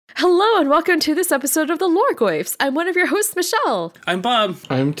Hello and welcome to this episode of the Lorgoyfs. I'm one of your hosts, Michelle. I'm Bob.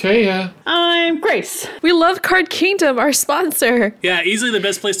 I'm Taya. I'm Grace. We love Card Kingdom, our sponsor. Yeah, easily the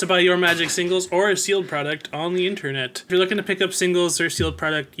best place to buy your Magic singles or a sealed product on the internet. If you're looking to pick up singles or sealed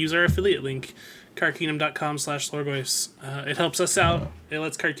product, use our affiliate link, cardkingdom.com/Lorgoyfs. It helps us out. It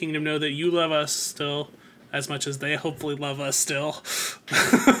lets Card Kingdom know that you love us still as much as they hopefully love us still.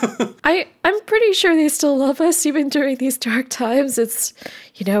 I'm pretty sure they still love us even during these dark times. It's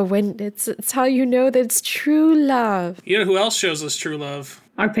how you know that it's true love. You know who else shows us true love?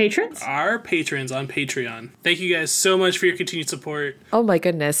 Our patrons? Our patrons on Patreon. Thank you guys so much for your continued support. Oh my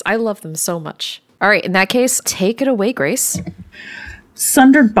goodness, I love them so much. All right, in that case, take it away, Grace.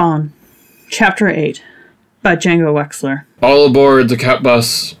 Sundered Bond, Chapter 8, by Django Wexler. All aboard the cat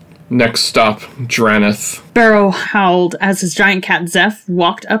bus. Next stop, Draneth. Barrow howled as his giant cat Zeph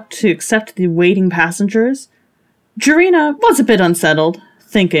walked up to accept the waiting passengers. Jarina was a bit unsettled,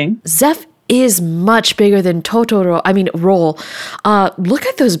 thinking, Zeph is much bigger than Roll. Look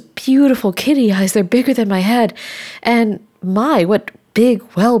at those beautiful kitty eyes. They're bigger than my head. And my, what big,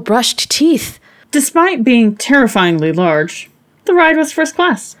 well-brushed teeth. Despite being terrifyingly large, the ride was first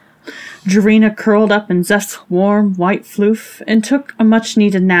class. Jarina curled up in Zeph's warm, white floof and took a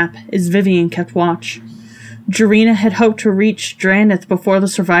much-needed nap as Vivian kept watch. Jarina had hoped to reach Draneth before the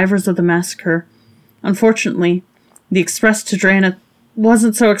survivors of the massacre. Unfortunately, the express to Draneth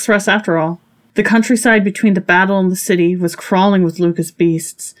wasn't so express after all. The countryside between the battle and the city was crawling with Lucas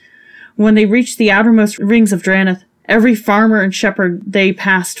beasts. When they reached the outermost rings of Draneth, every farmer and shepherd they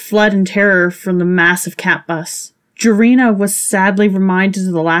passed fled in terror from the massive cat bus. Jarina was sadly reminded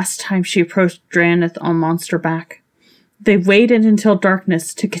of the last time she approached Draneth on Monsterback. They waited until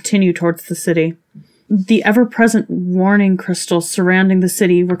darkness to continue towards the city. The ever-present warning crystals surrounding the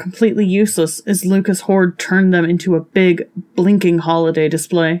city were completely useless as Lucas' horde turned them into a big, blinking holiday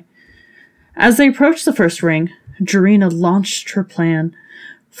display. As they approached the first ring, Jarina launched her plan.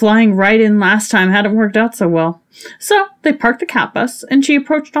 Flying right in last time hadn't worked out so well. So they parked the cat bus and she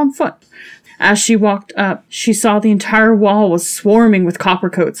approached on foot. As she walked up, she saw the entire wall was swarming with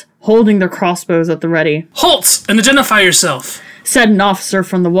coppercoats, holding their crossbows at the ready. Halt and identify yourself, said an officer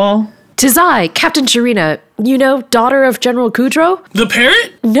from the wall. 'Tis I, Captain Jarina. Daughter of General Kudrow? The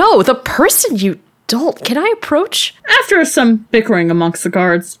parrot? No, the person, you dolt. Can I approach? After some bickering amongst the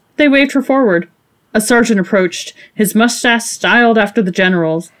guards, they waved her forward. A sergeant approached, his mustache styled after the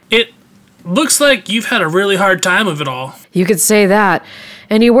general's. It looks like you've had a really hard time of it all. You could say that.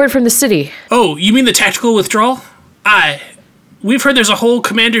 Any word from the city? Oh, you mean the tactical withdrawal? Aye. We've heard there's a whole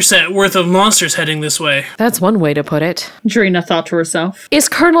commander set worth of monsters heading this way. That's one way to put it. Jarina thought to herself. Is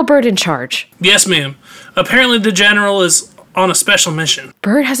Colonel Bird in charge? Yes, ma'am. Apparently the general is on a special mission.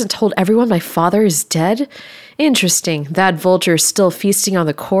 Bird hasn't told everyone my father is dead? Interesting. That vulture's still feasting on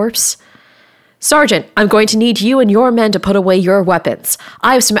the corpse. Sergeant, I'm going to need you and your men to put away your weapons.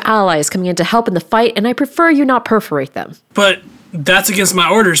 I have some allies coming in to help in the fight, and I prefer you not perforate them. But that's against my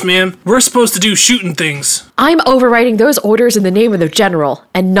orders, ma'am. We're supposed to do shooting things. I'm overriding those orders in the name of the general,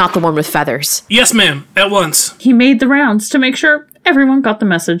 and not the one with feathers. Yes, ma'am. At once. He made the rounds to make sure everyone got the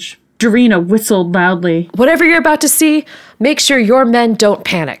message. Jarina whistled loudly. Whatever you're about to see, make sure your men don't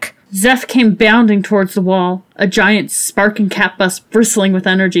panic. Zeph came bounding towards the wall, a giant sparking cat bus bristling with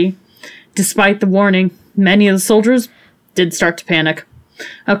energy. Despite the warning, many of the soldiers did start to panic.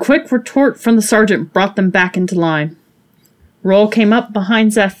 A quick retort from the sergeant brought them back into line. Roll came up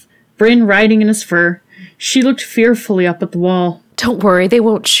behind Zeph, Bryn riding in his fur. She looked fearfully up at the wall. Don't worry, they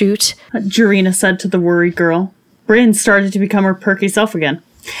won't shoot, Jarina said to the worried girl. Bryn started to become her perky self again.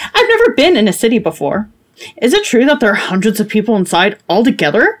 I've never been in a city before. Is it true that there are hundreds of people inside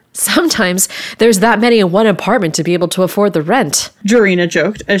altogether? Sometimes there's that many in one apartment to be able to afford the rent, Jarina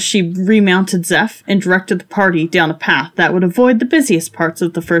joked as she remounted Zeph and directed the party down a path that would avoid the busiest parts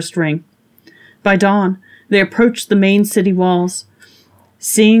of the first ring. By dawn, they approached the main city walls.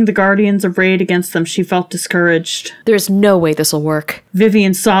 Seeing the guardians arrayed against them, she felt discouraged. There's no way this'll work.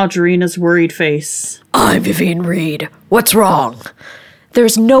 Vivian saw Jarina's worried face. I'm Vivian Reed. What's wrong?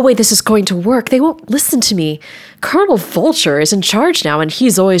 There's no way this is going to work. They won't listen to me. Colonel Vulture is in charge now, and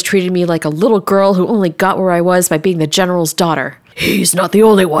he's always treated me like a little girl who only got where I was by being the general's daughter. He's not the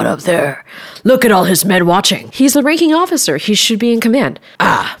only one up there. Look at all his men watching. He's the ranking officer. He should be in command.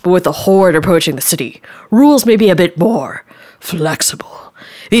 But with the horde approaching the city, rules may be a bit more flexible.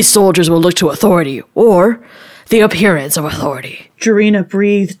 These soldiers will look to authority, or the appearance of authority. Jarina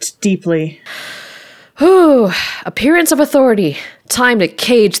breathed deeply. Appearance of authority. Time to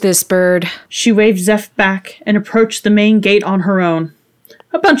cage this bird. She waved Zeph back and approached the main gate on her own.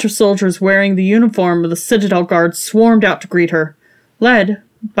 A bunch of soldiers wearing the uniform of the Citadel Guard swarmed out to greet her, led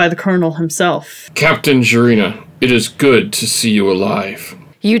by the colonel himself. Captain Jarina, it is good to see you alive.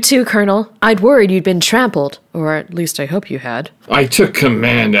 You too, Colonel. I'd worried you'd been trampled, or at least I hope you had. I took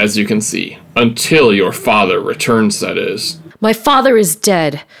command, as you can see, until your father returns, that is. My father is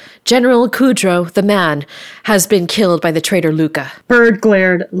dead. General Kudrow, the man, has been killed by the traitor Luca. Bird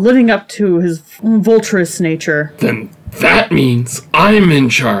glared, living up to his vulturous nature. Then that means I'm in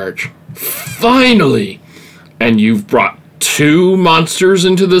charge. Finally! And you've brought 2 monsters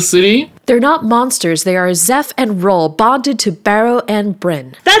into the city? They're not monsters. They are Zeph and Roll, bonded to Barrow and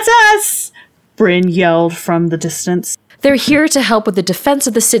Bryn. That's us! Bryn yelled from the distance. They're here to help with the defense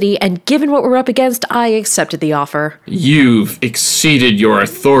of the city, and given what we're up against, I accepted the offer. You've exceeded your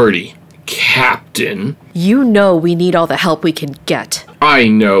authority, Captain. You know we need all the help we can get. I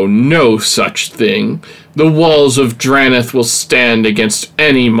know no such thing. The walls of Draneth will stand against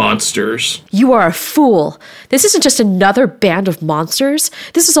any monsters. You are a fool. This isn't just another band of monsters.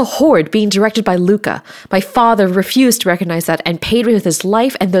 This is a horde being directed by Luca. My father refused to recognize that and paid me with his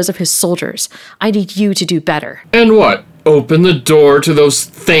life and those of his soldiers. I need you to do better. And what? Open the door to those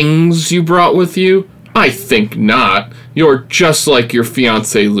things you brought with you? I think not. You're just like your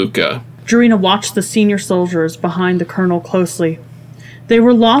fiancé, Luca. Jarina watched the senior soldiers behind the colonel closely. They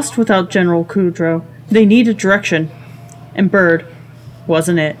were lost without General Kudrow. They needed direction. And Bird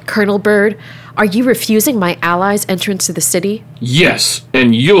wasn't it. Colonel Bird, are you refusing my allies' entrance to the city? Yes,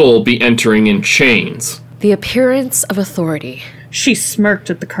 and you'll be entering in chains. The appearance of authority. She smirked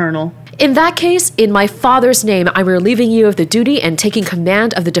at the colonel. In that case, in my father's name, I'm relieving you of the duty and taking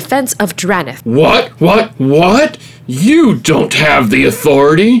command of the defense of Draneth. What? You don't have the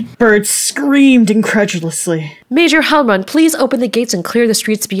authority. Bird screamed incredulously. Major Helmrun, please open the gates and clear the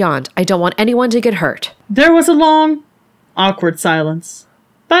streets beyond. I don't want anyone to get hurt. There was a long, awkward silence.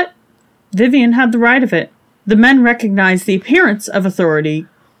 But Vivian had the right of it. The men recognized the appearance of authority,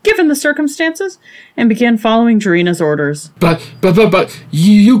 given the circumstances, and began following Jarina's orders. But,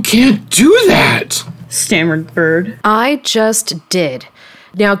 you can't do that, stammered Bird. I just did.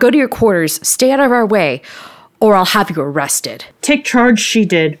 Now go to your quarters, stay out of our way, or I'll have you arrested. Take charge she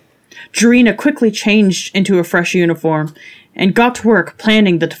did. Jarina quickly changed into a fresh uniform and got to work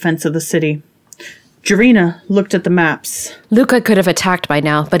planning the defense of the city. Jarina looked at the maps. Luca could have attacked by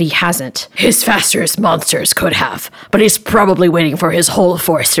now, but he hasn't. His fastest monsters could have, but he's probably waiting for his whole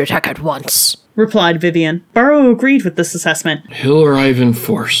force to attack at once, replied Vivian. Barrow agreed with this assessment. He'll arrive in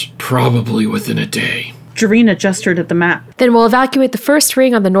force, probably within a day. Jarina gestured at the map. Then we'll evacuate the first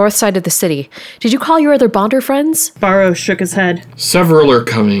ring on the north side of the city. Did you call your other Bonder friends? Barrow shook his head. Several are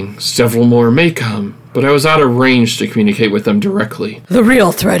coming. Several more may come, but I was out of range to communicate with them directly. The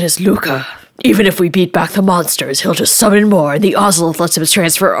real threat is Luca. Even if we beat back the monsters, he'll just summon more, and the Ozolith lets him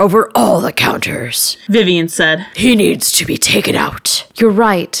transfer over all the counters. Vivian said. He needs to be taken out. You're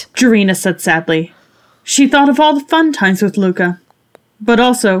right, Jarina said sadly. She thought of all the fun times with Luca, but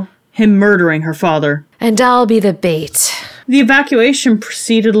also him murdering her father. And I'll be the bait. The evacuation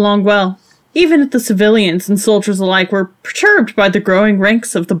proceeded along well. Even the civilians and soldiers alike were perturbed by the growing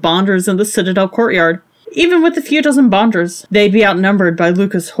ranks of the Bonders in the Citadel courtyard. Even with a few dozen Bonders, they'd be outnumbered by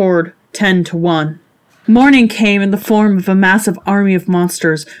Luca's horde 10-1. Morning came in the form of a massive army of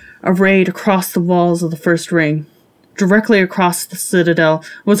monsters arrayed across the walls of the first ring. Directly across the Citadel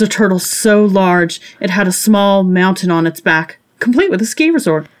was a turtle so large it had a small mountain on its back, complete with a ski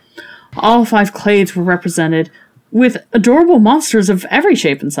resort. All 5 clades were represented, with adorable monsters of every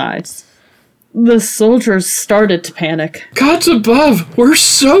shape and size. The soldiers started to panic. Gods above, we're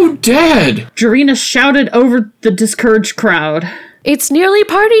so dead! Jarina shouted over the discouraged crowd. It's nearly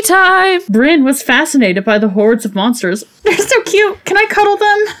party time! Bryn was fascinated by the hordes of monsters. They're so cute! Can I cuddle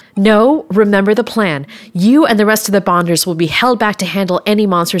them? No, remember the plan. You and the rest of the Bonders will be held back to handle any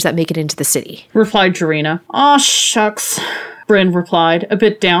monsters that make it into the city, replied Jarina. Aw, shucks, Bryn replied, a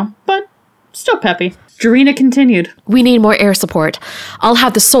bit down, but still peppy. Jarina continued. We need more air support. I'll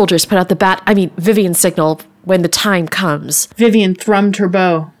have the soldiers put out the Vivian signal when the time comes. Vivian thrummed her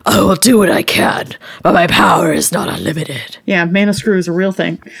bow. I will do what I can, but my power is not unlimited. Yeah, mana screw is a real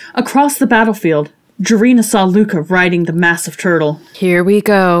thing. Across the battlefield, Jarina saw Luca riding the massive turtle. Here we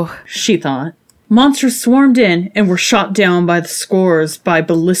go, she thought. Monsters swarmed in and were shot down by the scores by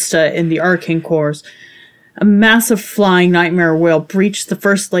Ballista in the Arcane Cores. A massive flying nightmare whale breached the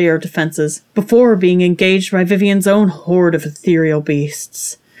first layer of defenses before being engaged by Vivian's own horde of ethereal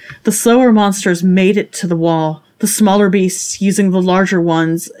beasts. The slower monsters made it to the wall, the smaller beasts using the larger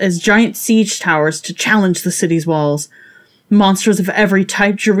ones as giant siege towers to challenge the city's walls. Monsters of every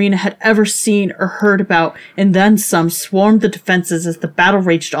type Jarina had ever seen or heard about, and then some, swarmed the defenses as the battle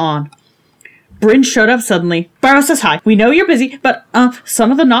raged on. Bryn showed up suddenly. Barrow says hi. We know you're busy, but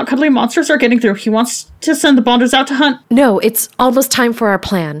some of the not cuddly monsters are getting through. He wants to send the bonders out to hunt. No, it's almost time for our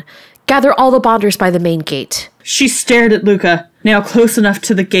plan. Gather all the bonders by the main gate. She stared at Luca, now close enough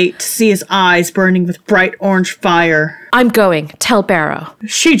to the gate to see his eyes burning with bright orange fire. I'm going. Tell Barrow.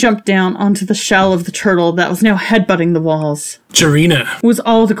 She jumped down onto the shell of the turtle that was now headbutting the walls. Jarina, Was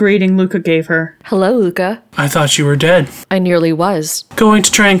all the greeting Luca gave her. Hello, Luca. I thought you were dead. I nearly was. Going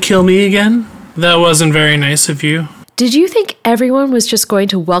to try and kill me again? That wasn't very nice of you. Did you think everyone was just going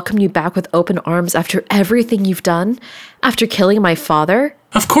to welcome you back with open arms after everything you've done? After killing my father?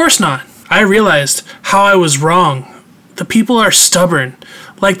 Of course not. I realized how I was wrong. The people are stubborn,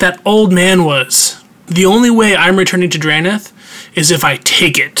 like that old man was. The only way I'm returning to Drannith is if I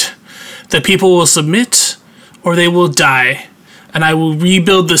take it. The people will submit, or they will die, and I will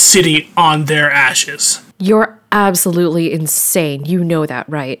rebuild the city on their ashes. You're absolutely insane. You know that,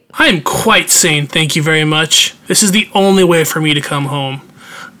 right? I'm quite sane, thank you very much. This is the only way for me to come home,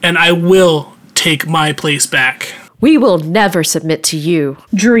 and I will take my place back. We will never submit to you.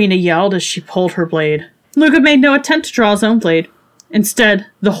 Jarina yelled as she pulled her blade. Luca made no attempt to draw his own blade. Instead,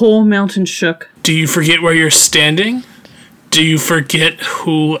 the whole mountain shook. Do you forget where you're standing? Do you forget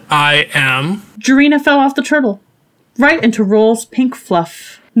who I am? Jarina fell off the turtle, right into Roll's pink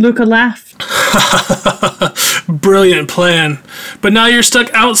fluff. Luca laughed. Brilliant plan. But now you're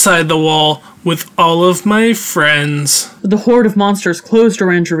stuck outside the wall with all of my friends. The horde of monsters closed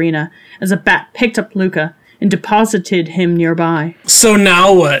around Jarina as a bat picked up Luca and deposited him nearby. So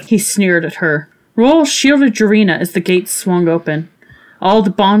now what? He sneered at her. Roll shielded Jarina as the gates swung open, all the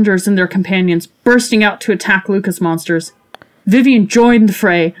bonders and their companions bursting out to attack Luca's monsters. Vivian joined the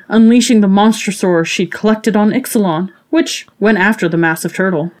fray, unleashing the monstersaur she'd collected on Ixalan, which went after the massive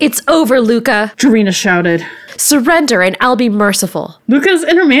turtle. It's over, Luca. Jarina shouted. Surrender and I'll be merciful. Luca's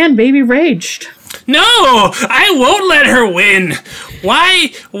inner man baby raged. No! I won't let her win!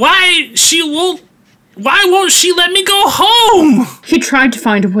 Why won't she let me go home? He tried to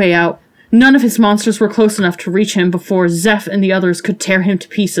find a way out. None of his monsters were close enough to reach him before Zeph and the others could tear him to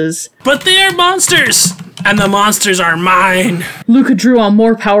pieces. But they are monsters! And the monsters are mine! Luca drew on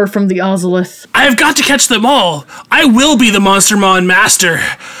more power from the Ozolith. I have got to catch them all! I will be the Monstermon Master!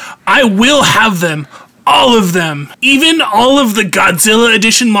 I will have them! All of them! Even all of the Godzilla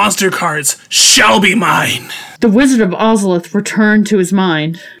Edition monster cards shall be mine! The Wizard of Ozolith returned to his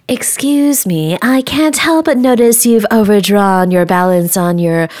mind. Excuse me, I can't help but notice you've overdrawn your balance on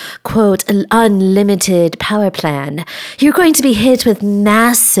your, quote, unlimited power plan. You're going to be hit with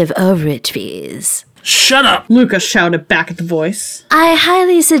massive overage fees. Shut up! Luca shouted back at the voice. I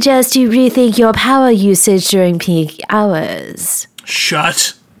highly suggest you rethink your power usage during peak hours.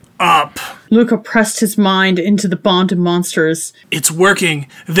 Shut up. Luca pressed his mind into the bond of monsters. It's working.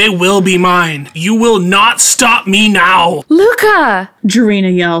 They will be mine. You will not stop me now. Luca!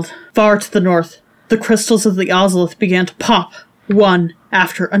 Jarina yelled. Far to the north, the crystals of the Ozolith began to pop, one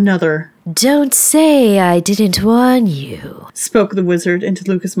after another. Don't say I didn't warn you, spoke the wizard into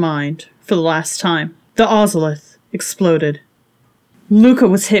Luca's mind for the last time. The Ozolith exploded. Luca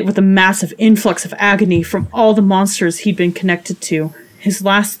was hit with a massive influx of agony from all the monsters he'd been connected to. His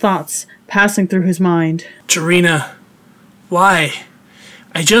last thoughts passing through his mind. Jarina, why?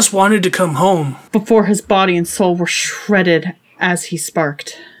 I just wanted to come home. Before his body and soul were shredded as he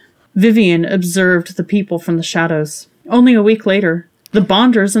sparked. Vivian observed the people from the shadows. Only a week later, the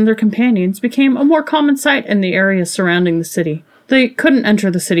Bonders and their companions became a more common sight in the area surrounding the city. They couldn't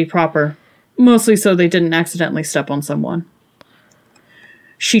enter the city proper, mostly so they didn't accidentally step on someone.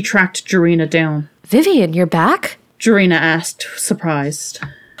 She tracked Jarina down. Vivian, you're back? Jarina asked, surprised.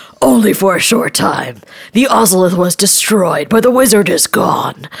 Only for a short time. The Ozolith was destroyed, but the wizard is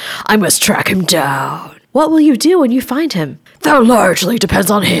gone. I must track him down. What will you do when you find him? That largely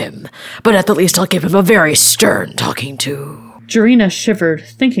depends on him, but at the least I'll give him a very stern talking to. Jarina shivered,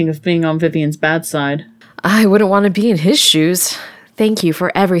 thinking of being on Vivian's bad side. I wouldn't want to be in his shoes. Thank you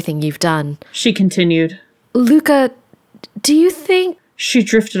for everything you've done. She continued. Luca, do you think... She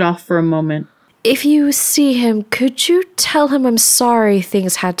drifted off for a moment. If you see him, could you tell him I'm sorry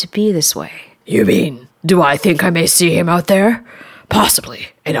things had to be this way? You mean, do I think I may see him out there? Possibly,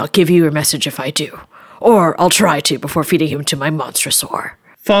 and I'll give you a message if I do. Or I'll try to before feeding him to my monstersaur.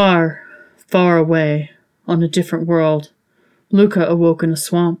 Far, far away, on a different world, Luca awoke in a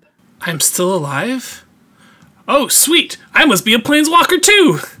swamp. I'm still alive? Oh, sweet! I must be a planeswalker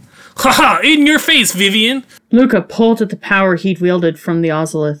too! Haha, in your face, Vivian! Luca pulled at the power he'd wielded from the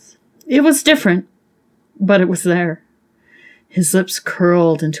Ozolith. It was different, but it was there. His lips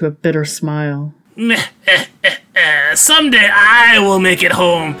curled into a bitter smile. Someday I will make it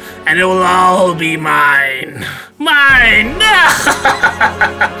home, and it will all be mine. Mine!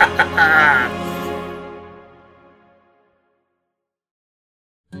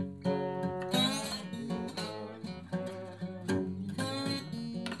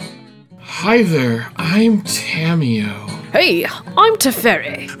 Hi there, I'm Tamio. Hey, I'm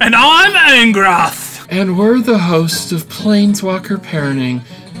Teferi. And I'm Angrath. And we're the hosts of Planeswalker Parenting,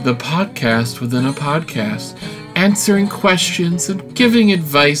 the podcast within a podcast, answering questions and giving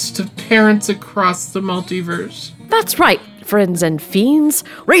advice to parents across the multiverse. That's right, friends and fiends.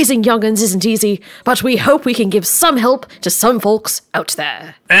 Raising young'uns isn't easy, but we hope we can give some help to some folks out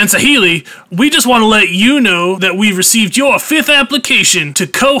there. And Sahili, we just want to let you know that we've received your 5th application to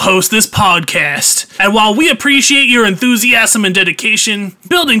co-host this podcast. And while we appreciate your enthusiasm and dedication,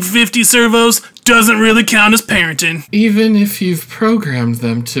 building 50 servos doesn't really count as parenting. Even if you've programmed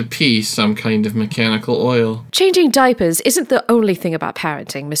them to pee some kind of mechanical oil. Changing diapers isn't the only thing about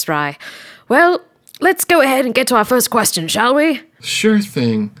parenting, Miss Rye. Well, let's go ahead and get to our first question, shall we? Sure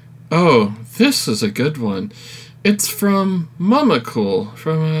thing. Oh, this is a good one. It's from Mama Cool,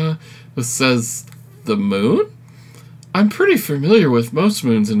 it says, the moon? I'm pretty familiar with most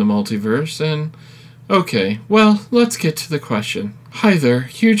moons in the multiverse, and... Okay, well, let's get to the question. Hi there,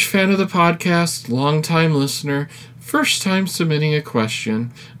 huge fan of the podcast, long-time listener, first time submitting a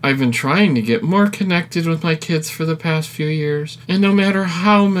question. I've been trying to get more connected with my kids for the past few years, and no matter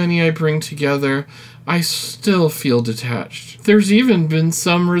how many I bring together, I still feel detached. There's even been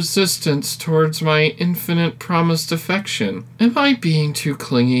some resistance towards my infinite promised affection. Am I being too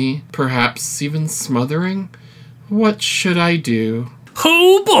clingy? Perhaps even smothering? What should I do?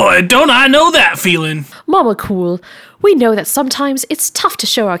 Oh boy, don't I know that feeling. Mama Cool, we know that sometimes it's tough to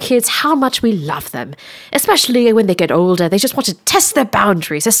show our kids how much we love them. Especially when they get older, they just want to test their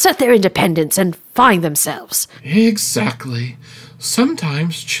boundaries, assert their independence, and find themselves. Exactly.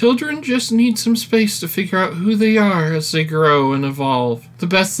 Sometimes children just need some space to figure out who they are as they grow and evolve. The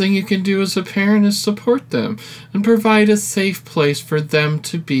best thing you can do as a parent is support them and provide a safe place for them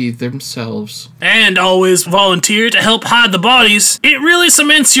to be themselves. And always volunteer to help hide the bodies. It really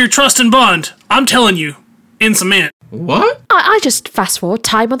cements your trust and bond. I'm telling you, in cement. What? I just fast forward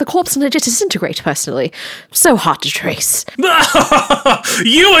time on the corpse and let it disintegrate, personally. So hard to trace.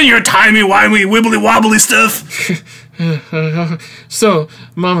 You and your timey-wimey wibbly-wobbly stuff. So,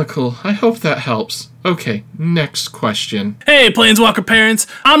 Mama Cool, I hope that helps. Okay, next question. Hey, Planeswalker parents.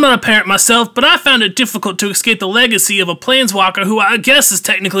 I'm not a parent myself, but I found it difficult to escape the legacy of a Planeswalker who I guess is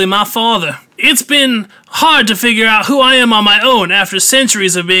technically my father. It's been hard to figure out who I am on my own after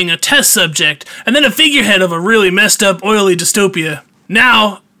centuries of being a test subject, and then a figurehead of a really messed up, oily dystopia.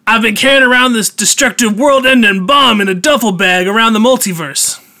 Now, I've been carrying around this destructive world-ending bomb in a duffel bag around the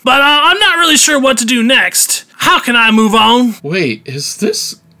multiverse. But I'm not really sure what to do next. How can I move on? Wait, is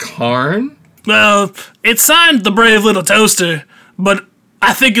this Karn? Well, it's signed The Brave Little Toaster, but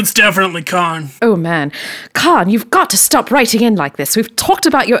I think it's definitely Karn. Oh man. Khan, you've got to stop writing in like this. We've talked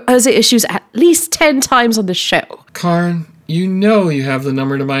about your Urza issues at least 10 times on the show. Karn, you know you have the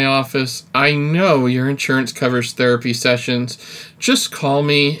number to my office. I know your insurance covers therapy sessions. Just call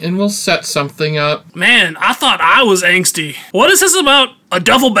me and we'll set something up. Man, I thought I was angsty. What is this about a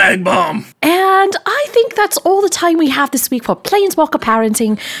duffel bag bomb? And I think that's all the time we have this week for Planeswalker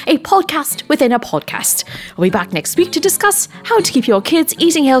Parenting, a podcast within a podcast. We'll be back next week to discuss how to keep your kids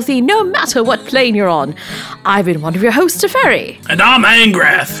eating healthy no matter what plane you're on. I've been one of your hosts, Teferi. And I'm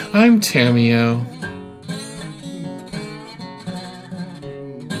Angrath. I'm Tamio.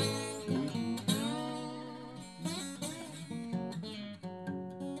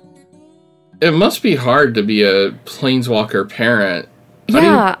 It must be hard to be a Planeswalker parent. Yeah,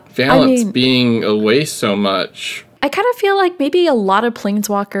 How do you balance being away so much? I kind of feel like maybe a lot of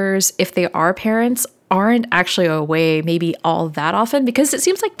Planeswalkers, if they are parents, aren't actually away maybe all that often, because it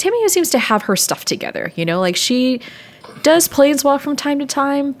seems like Tamio seems to have her stuff together, you know? Like, she does Planeswalk from time to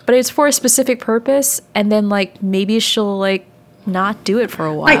time, but it's for a specific purpose, and then, like, maybe she'll, like, not do it for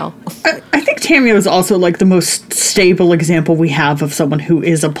a while. I think Tamio is also like the most stable example we have of someone who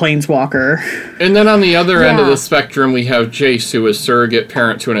is a planeswalker. And then on the other end of the spectrum, we have Jace, who was surrogate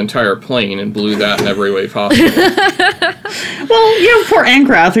parent to an entire plane and blew that in every way possible. Well, you have poor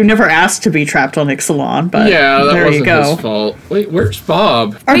Angrath, who never asked to be trapped on Ixalan, but yeah, that there wasn't you go. his fault. Wait, where's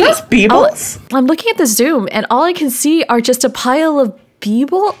Bob? Are those Beebles? I'm looking at the Zoom, and all I can see are just a pile of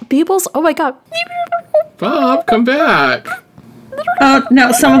Beebles. Oh my god. Bob, come back.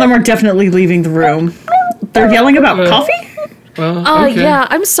 No, some of them are definitely leaving the room. They're yelling about coffee? Well, okay. Yeah,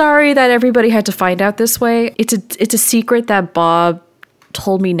 I'm sorry that everybody had to find out this way. It's a secret that Bob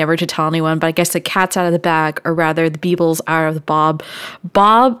told me never to tell anyone, but I guess the cat's out of the bag, or rather the Beebles out of the Bob.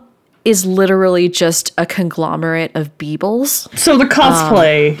 Bob is literally just a conglomerate of Beebles. So the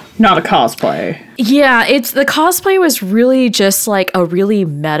cosplay, not a cosplay. Yeah, the cosplay was really just like a really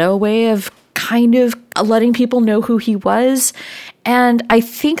meta way of kind of letting people know who he was. And I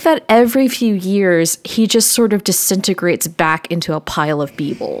think that every few years, he just sort of disintegrates back into a pile of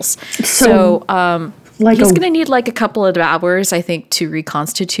Beebles. So he's going to need like a couple of hours, I think, to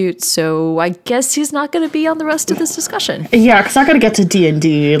reconstitute. So I guess he's not going to be on the rest of this discussion. Yeah, because I got to get to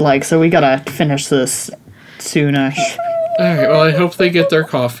D&D, so we got to finish this soonish. All right, well, I hope they get their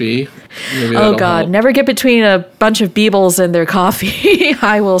coffee. Maybe oh, God. help. Never get between a bunch of Beebles and their coffee,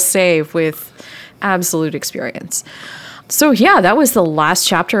 I will say, with absolute experience. So, yeah, that was the last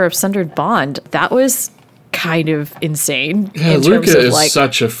chapter of Sundered Bond. That was kind of insane. Yeah, Luca is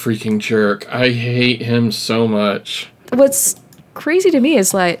such a freaking jerk. I hate him so much. What's crazy to me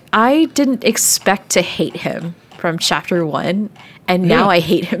is, I didn't expect to hate him from chapter 1, and now I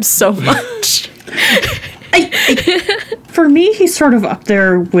hate him so much. For me, he's sort of up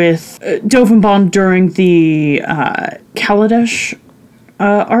there with Dovin during the Kaladesh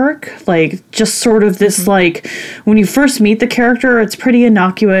arc. Just sort of this, when you first meet the character, it's pretty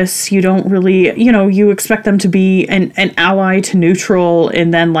innocuous. You don't really, you expect them to be an ally to neutral,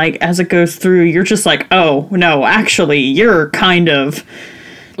 and then, as it goes through, you're just like, oh, no, actually, you're kind of...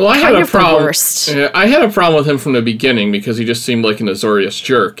 Well, I had a problem. I had a problem with him from the beginning because he just seemed like an Azorius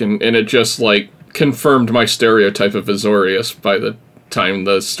jerk, and it just, confirmed my stereotype of Azorius by the time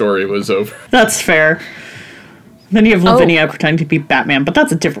the story was over. That's fair. Then you have Lavinia pretending to be Batman, but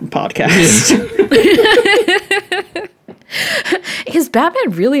that's a different podcast. Is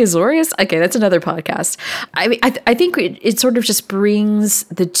Batman really Azorius? Okay, that's another podcast. I think it sort of just brings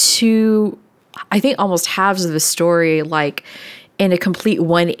the two, I think, almost halves of the story, in a complete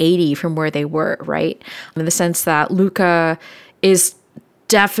 180 from where they were, right? In the sense that Luca is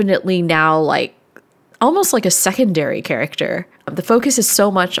definitely now, almost like a secondary character. The focus is so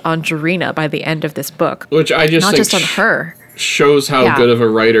much on Jarina by the end of this book. Which I just not think just on her. Shows how good of a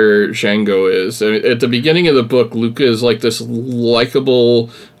writer Django is. At the beginning of the book, Luca is this likable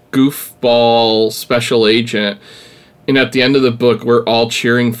goofball special agent. And at the end of the book, we're all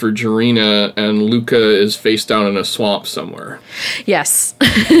cheering for Jarina, and Luca is face down in a swamp somewhere. Yes.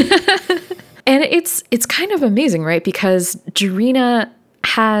 And it's kind of amazing, right? Because Jarina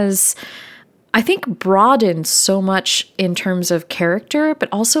has, I think, broadened so much in terms of character, but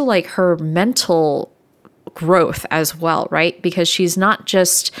also her mental growth as well, right? Because she's not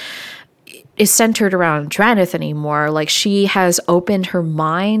just is centered around Draneth anymore. She has opened her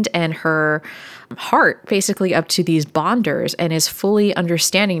mind and her heart basically up to these bonders and is fully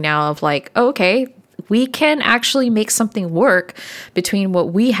understanding now of okay, we can actually make something work between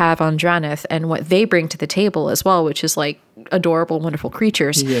what we have on Draneth and what they bring to the table as well, which is adorable, wonderful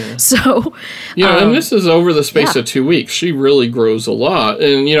creatures. Yeah. So, and this is over the space of 2 weeks. She really grows a lot.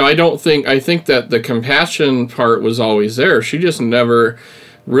 And, I think that the compassion part was always there. She just never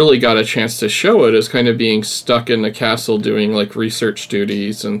really got a chance to show it as kind of being stuck in the castle doing research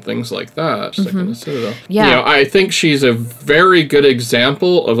duties and things like that. Just in the Citadel. Yeah. I think she's a very good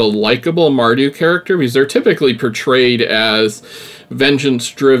example of a likable Mardu character because they're typically portrayed as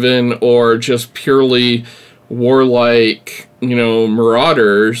vengeance-driven or just purely warlike,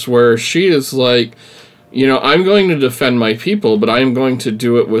 marauders, where she is I'm going to defend my people, but I'm going to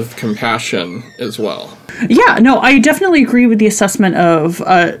do it with compassion as well. Yeah, no, I definitely agree with the assessment of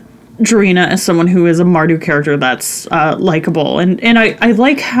Jarina as someone who is a Mardu character that's likable. And I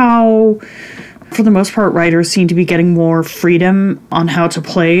like how, for the most part, writers seem to be getting more freedom on how to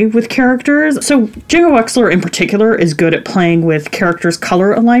play with characters. So Django Wexler in particular is good at playing with characters'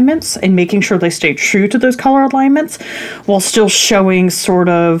 color alignments and making sure they stay true to those color alignments while still showing sort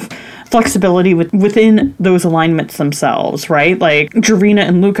of flexibility within those alignments themselves, right? Jarina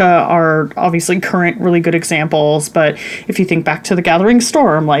and Luca are obviously current really good examples, but if you think back to The Gathering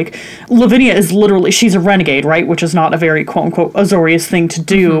Storm, Lavinia is literally, she's a renegade, right? Which is not a very quote-unquote Azorius thing to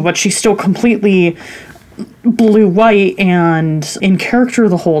do, but she's still completely blue-white and in character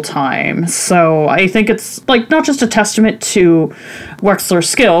the whole time. So I think it's not just a testament to Wexler's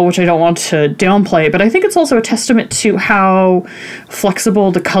skill, which I don't want to downplay, but I think it's also a testament to how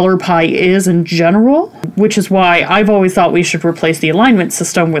flexible the color pie is in general, which is why I've always thought we should replace the alignment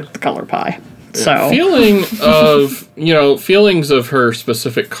system with the color pie. So feelings of her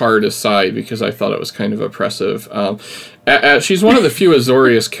specific card aside, because I thought it was kind of oppressive. She's one of the few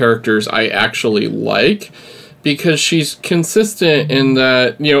Azorius characters I actually like. because she's consistent in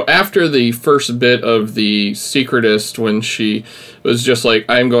that, after the first bit of the Secretist, when she was just like,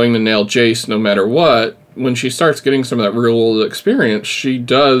 I'm going to nail Jace no matter what, when she starts getting some of that real world experience, she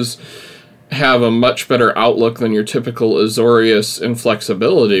does have a much better outlook than your typical Azorius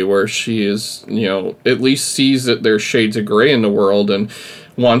inflexibility, where she is, at least sees that there's shades of gray in the world and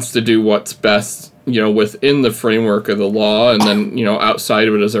wants to do what's best, within the framework of the law, and then, outside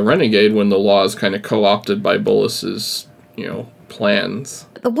of it as a renegade when the law is kind of co-opted by Bolas's, plans.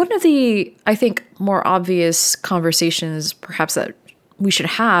 One of the, I think, more obvious conversations perhaps that we should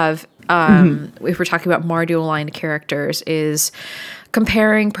have if we're talking about Mardu-aligned characters is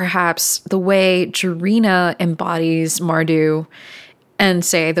comparing perhaps the way Jarina embodies Mardu and,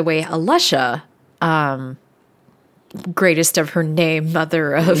 say, the way Alesha, greatest of her name,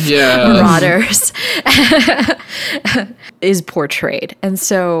 mother of marauders, is portrayed. And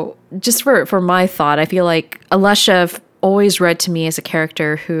so just for my thought, I feel like Alesha always read to me as a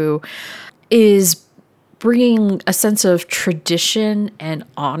character who is bringing a sense of tradition and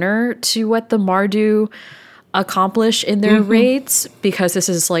honor to what the Mardu accomplish in their raids, because this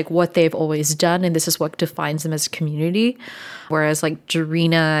is like what they've always done and this is what defines them as a community. Whereas like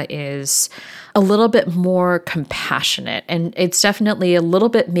Jarina is a little bit more compassionate, and it's definitely a little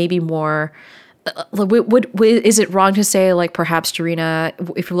bit maybe more is it wrong to say like perhaps Jarina,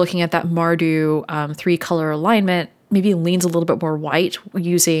 if you're looking at that Mardu 3-color alignment, maybe leans a little bit more white,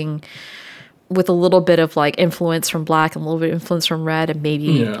 using with a little bit of like influence from black and a little bit of influence from red, and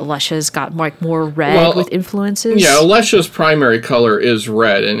maybe Alesha's got more red with influences. Yeah, Alesha's primary color is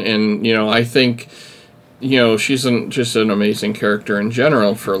red, and I think she's just an amazing character in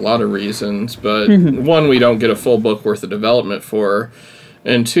general for a lot of reasons, but one, we don't get a full book worth of development for her,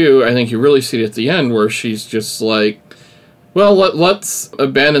 and two, I think you really see it at the end where she's just like, well, let's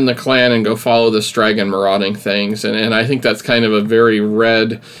abandon the clan and go follow this dragon marauding things, and I think that's kind of a very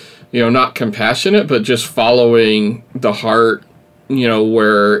red, not compassionate, but just following the heart,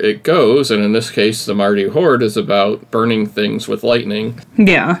 where it goes. And in this case, the Mardu Horde is about burning things with lightning.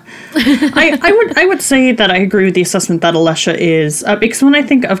 Yeah. I would say that I agree with the assessment that Alesha is, because when I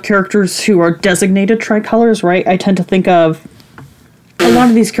think of characters who are designated tricolors, right, I tend to think of a lot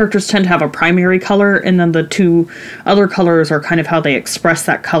of these characters tend to have a primary color, and then the two other colors are kind of how they express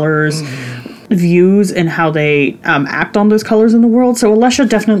that color's views and how they act on those colors in the world. So Alesha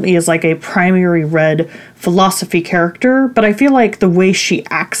definitely is like a primary red philosophy character, but I feel like the way she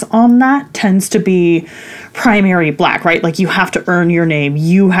acts on that tends to be primary black, right? Like, you have to earn your name.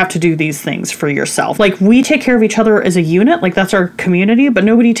 You have to do these things for yourself. Like, we take care of each other as a unit, like that's our community, but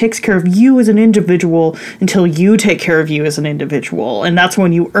nobody takes care of you as an individual until you take care of you as an individual. And that's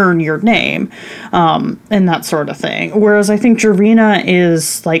when you earn your name, and that sort of thing. Whereas I think Jarina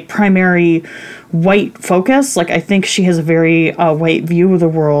is like primary white focus. Like, I think she has a very white view of the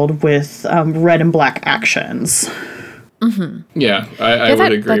world with red and black actions. Yeah, I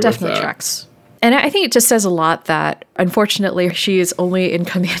would agree with that. That definitely tracks. And I think it just says a lot that, unfortunately, she is only in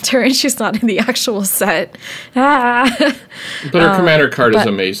Commander and she's not in the actual set. But her Commander card is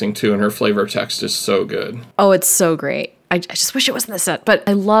amazing, too, and her flavor text is so good. Oh, it's so great. I just wish it was in the set. But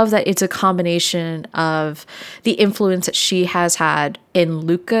I love that it's a combination of the influence that she has had in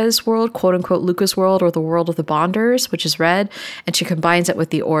Luca's world, quote-unquote Luca's world, or the world of the Bonders, which is red, and she combines it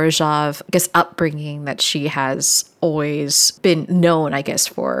with the Orzhov, I guess, upbringing that she has always been known, I guess,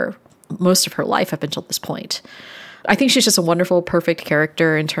 for most of her life up until this point. I think she's just a wonderful, perfect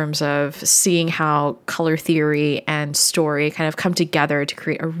character in terms of seeing how color theory and story kind of come together to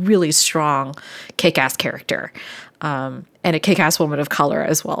create a really strong kick-ass character. And a kick-ass woman of color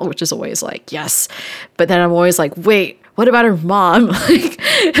as well, which is always like, yes. But then I'm always like, wait, what about her mom? Like,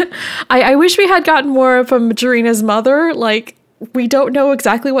 I wish we had gotten more from Jarina's mother. Like, we don't know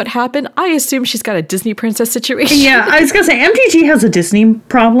exactly what happened. I assume she's got a Disney princess situation. Yeah, I was going to say, MTG has a Disney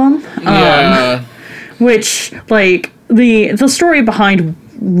problem. Yeah. Which, like, the story behind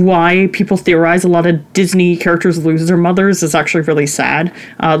why people theorize a lot of Disney characters lose their mothers is actually really sad.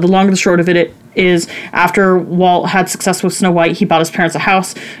 The long and the short of it is, after Walt had success with Snow White, he bought his parents a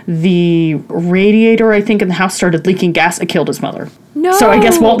house. The radiator, I think, in the house started leaking gas. It killed his mother. No. So I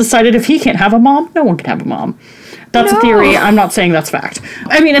guess Walt decided if he can't have a mom, no one can have a mom. That's a theory. I'm not saying that's fact.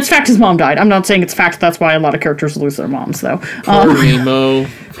 I mean, it's fact his mom died. I'm not saying it's fact that's why a lot of characters lose their moms, though. Poor Nemo.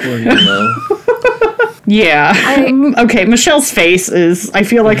 Poor Nemo. Yeah. Okay, Michelle's face is... I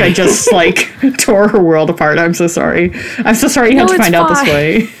feel like I just, like, tore her world apart. I'm so sorry. I'm so sorry you had to find out this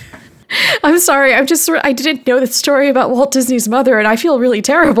way. I'm sorry. I didn't know the story about Walt Disney's mother, and I feel really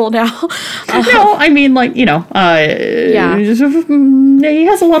terrible now. No, I mean, like, he has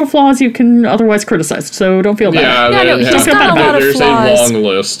a lot of flaws you can otherwise criticize, so don't feel bad. Yeah, no, he's got a lot of there's flaws. a long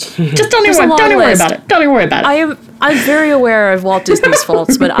list. Just don't even worry about it. Don't even worry about it. I'm very aware of Walt Disney's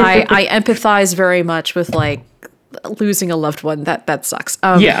faults, but I empathize very much with, like, losing a loved one. That sucks.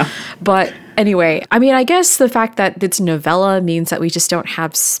 Yeah. But anyway, I mean, I guess the fact that it's novella means that we just don't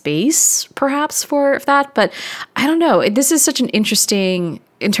have space, perhaps, for that. But I don't know. This is such an interesting,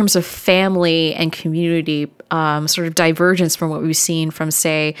 in terms of family and community, sort of divergence from what we've seen from,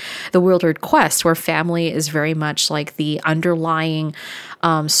 say, The Wilderness Quest, where family is very much like the underlying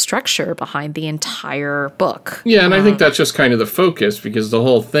structure behind the entire book. Yeah, and I think that's just kind of the focus, because the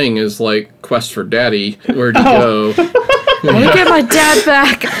whole thing is like quest for daddy. Where'd he go? Let me get my dad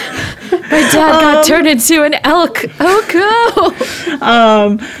back. My dad got turned into an elk. Oh, go.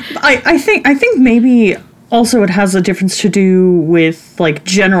 I think maybe also it has a difference to do with, like,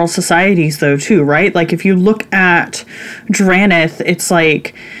 general societies, though, too, right? Like, if you look at Draneth, it's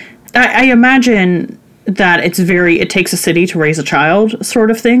like, I imagine that it takes a city to raise a child sort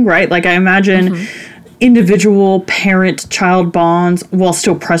of thing, right? Like, I imagine individual parent-child bonds, while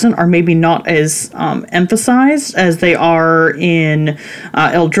still present, are maybe not as emphasized as they are in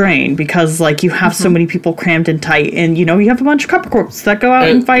Eldraine, because, like, you have so many people crammed in tight, and, you have a bunch of coppercorps that go out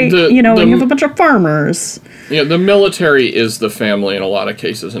and fight, and you have a bunch of farmers. Yeah, the military is the family in a lot of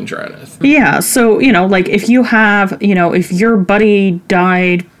cases in Draneth. Yeah, so, like, if you have, if your buddy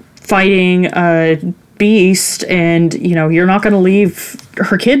died fighting a beast, and you're not going to leave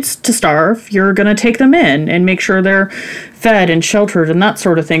her kids to starve, you're going to take them in and make sure they're fed and sheltered and that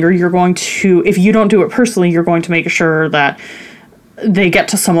sort of thing, or you're going to, if you don't do it personally, you're going to make sure that they get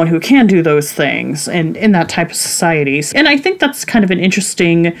to someone who can do those things, and in that type of societies. And I think that's kind of an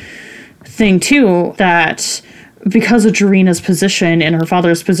interesting thing too, that because of Jarina's position and her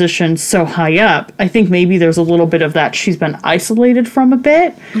father's position so high up, I think maybe there's a little bit of that she's been isolated from a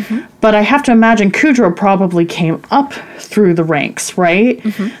bit. But I have to imagine Kudro probably came up through the ranks, right?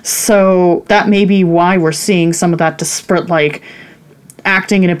 So that may be why we're seeing some of that disparate, like,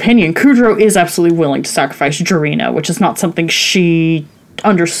 acting and opinion. Kudro is absolutely willing to sacrifice Jarina, which is not something she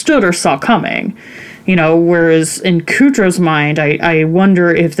understood or saw coming. Whereas in Kudro's mind, I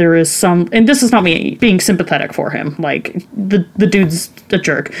wonder if there is some, and this is not me being sympathetic for him, like, the dude's a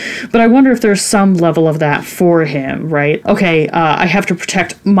jerk, but I wonder if there's some level of that for him, right? Okay, I have to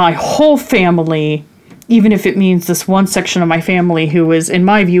protect my whole family, even if it means this one section of my family who is, in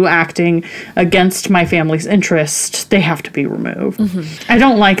my view, acting against my family's interest, they have to be removed. I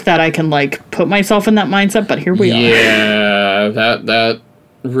don't like that I can, like, put myself in that mindset, but here we are. Yeah, that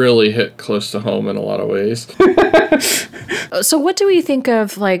really hit close to home in a lot of ways. So what do we think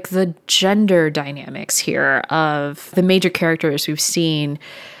of, like, the gender dynamics here of the major characters we've seen,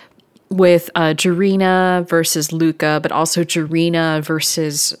 with Jarina versus Luca, but also Jarina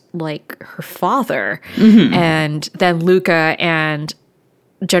versus, like, her father, and then Luca and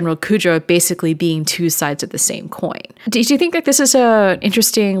General Kudro basically being two sides of the same coin? Do you think that this is an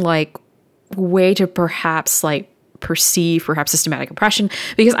interesting, like, way to perhaps, like, perceive perhaps systematic oppression?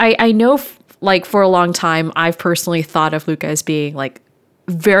 Because I know, like, for a long time, I've personally thought of Luca as being, like,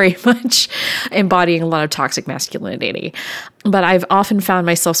 very much embodying a lot of toxic masculinity. But I've often found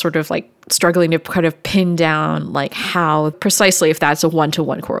myself sort of, like, struggling to kind of pin down, like, how precisely, if that's a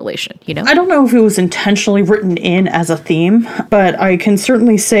one-to-one correlation, I don't know if it was intentionally written in as a theme, but I can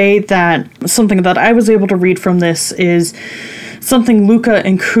certainly say that something that I was able to read from this is something Luca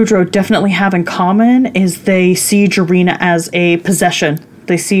and Kudro definitely have in common is they see Jarina as a possession.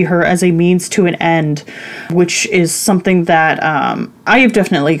 They see her as a means to an end, which is something that I have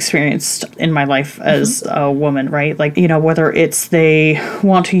definitely experienced in my life as a woman, right? Like, whether it's they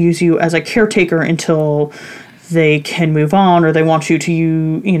want to use you as a caretaker until they can move on, or they want you to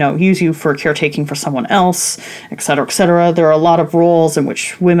use you for caretaking for someone else, et cetera, et cetera. There are a lot of roles in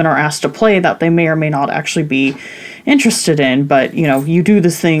which women are asked to play that they may or may not actually be interested in, but you do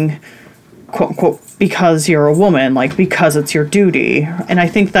this thing, quote unquote, because you're a woman, like, because it's your duty. And I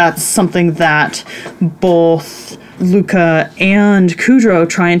think that's something that both Luca and Kudro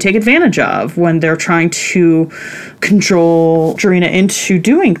try and take advantage of when they're trying to control Jarina into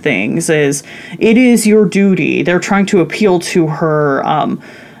doing things. Is it is your duty. They're trying to appeal to her,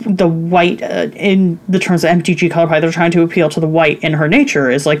 the white, in the terms of MTG Color Pie, they're trying to appeal to the white in her nature,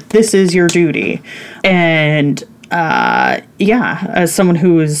 is like, this is your duty. And as someone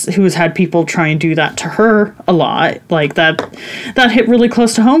who's had people try and do that to her a lot, like that hit really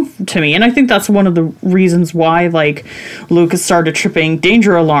close to home to me. And I think that's one of the reasons why, like, Lucas started tripping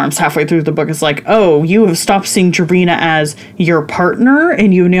danger alarms halfway through the book. Is like, oh, you have stopped seeing Jarina as your partner,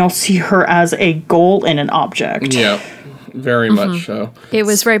 and you now see her as a goal and an object. Yeah, very much so. It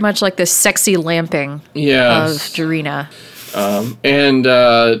was very much like this sexy lamping of Jarina.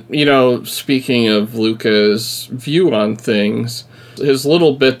 And speaking of Luca's view on things, his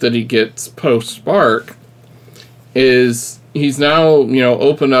little bit that he gets post-Spark is he's now,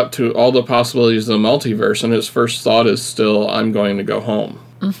 open up to all the possibilities of the multiverse, and his first thought is still, I'm going to go home.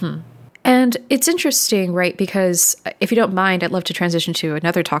 Mm-hmm. And it's interesting, right? Because if you don't mind, I'd love to transition to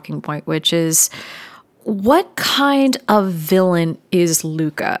another talking point, which is what kind of villain is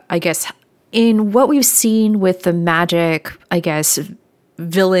Luca? I guess in what we've seen with the magic, I guess,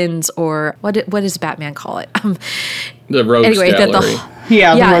 villains, or what does Batman call it? The Rogues Gallery.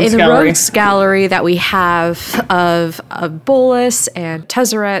 The Rogues Gallery that we have of Bolus and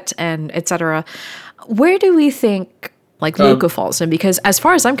Tezzeret and etc. Where do we think Luca falls in? Because as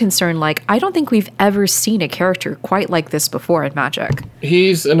far as I'm concerned, I don't think we've ever seen a character quite like this before in Magic.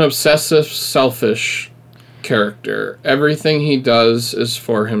 He's an obsessive, selfish character. Everything he does is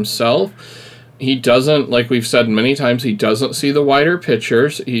for himself. He doesn't, like we've said many times, he doesn't see the wider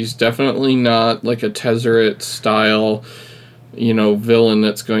pictures. He's definitely not like a Tezzeret style, villain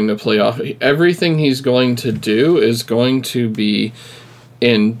that's going to play off. Everything he's going to do is going to be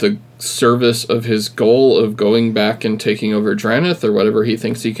in the service of his goal of going back and taking over Draneth, or whatever he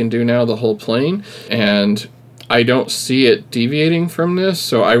thinks he can do now, the whole plane. And I don't see it deviating from this.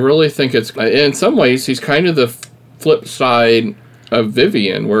 So I really think it's, in some ways, he's kind of the flip side of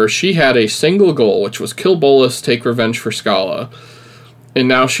Vivian, where she had a single goal, which was kill Bolus, take revenge for Scala. And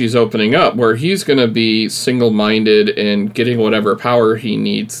now she's opening up, where he's going to be single-minded and getting whatever power he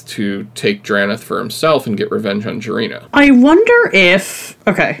needs to take Draneth for himself and get revenge on Jarina. I wonder if...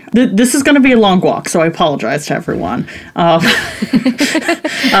 Okay, this is going to be a long walk, so I apologize to everyone. This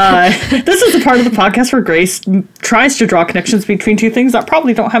is the part of the podcast where Grace tries to draw connections between two things that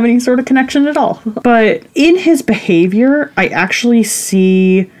probably don't have any sort of connection at all. But in his behavior, I actually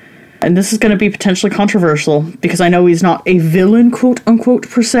see... And this is going to be potentially controversial because I know he's not a villain, quote unquote,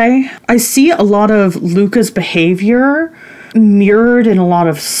 per se. I see a lot of Luca's behavior mirrored in a lot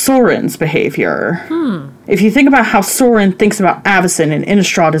of Soren's behavior. If you think about how Soren thinks about Avacyn and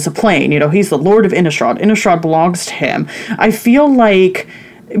Innistrad as a plane, he's the Lord of Innistrad. Innistrad belongs to him. I feel like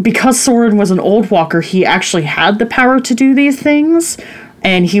because Soren was an old walker, he actually had the power to do these things.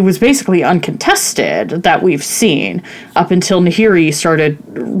 And he was basically uncontested that we've seen up until Nahiri started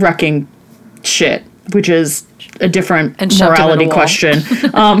wrecking shit, which is a different morality question.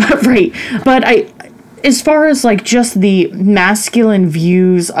 Right. But as far as just the masculine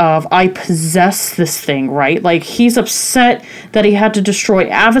views of I possess this thing, right? He's upset that he had to destroy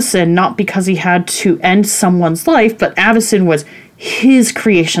Avacyn, not because he had to end someone's life, but Avacyn was his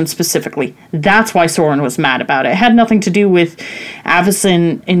creation specifically. That's why Soren was mad about it. It had nothing to do with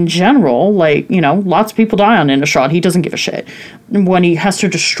Avacyn in general. Lots of people die on Innistrad. He doesn't give a shit. When he has to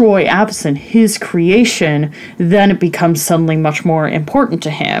destroy Avacyn, his creation, then it becomes suddenly much more important to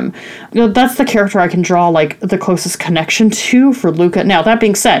him. That's the character I can draw, the closest connection to for Luca. Now, that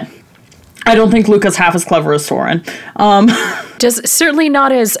being said, I don't think Luca's half as clever as Soren. Certainly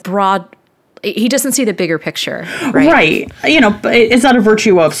not as broad. He doesn't see the bigger picture, right? Right. Is that a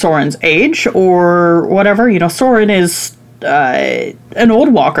virtue of Soren's age or whatever? Soren is an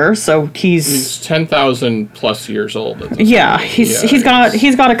old walker, so he's 10,000 plus years old. He's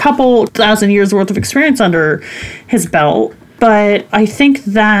got a couple thousand years worth of experience under his belt. But I think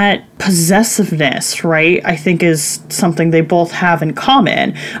that possessiveness, right, I think is something they both have in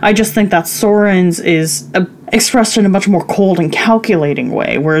common. I just think that Soren's is expressed in a much more cold and calculating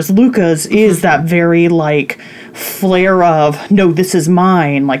way, whereas Luca's is that very, flare of, no, this is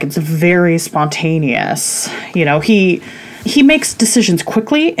mine. It's very spontaneous. He makes decisions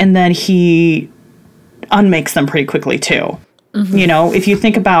quickly, and then he unmakes them pretty quickly, too. Mm-hmm. If you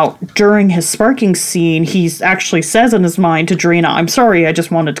think about during his sparking scene, he actually says in his mind to Drina, I'm sorry, I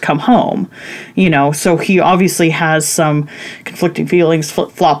just wanted to come home. So he obviously has some conflicting feelings,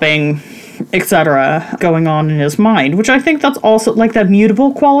 flip-flopping, etc. going on in his mind, which I think that's also, that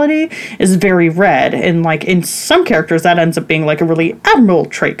mutable quality is very red. And, in some characters, that ends up being, a really admirable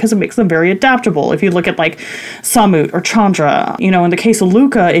trait because it makes them very adaptable. If you look at, Samut or Chandra, in the case of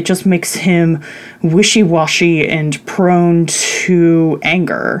Luca, it just makes him wishy-washy and prone to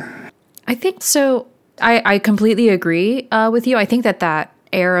anger. I think so. I completely agree with you. I think that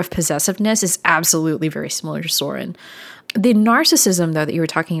air of possessiveness is absolutely very similar to Soren. The narcissism, though, that you were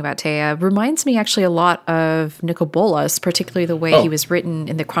talking about, Taya, reminds me actually a lot of Nicol Bolas, particularly the way he was written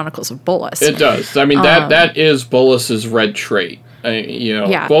in the Chronicles of Bolas. It does. I mean, that is Bolas's red trait.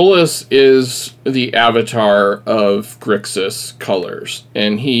 Bolas is the avatar of Grixis colors,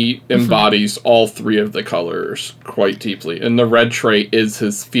 and he embodies all three of the colors quite deeply. And the red trait is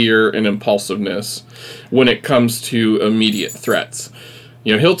his fear and impulsiveness when it comes to immediate threats.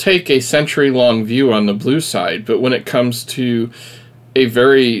 He'll take a century-long view on the blue side, but when it comes to a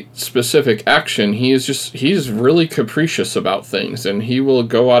very specific action, he's really capricious about things, and he will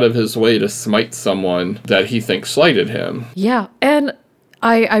go out of his way to smite someone that he thinks slighted him. Yeah, and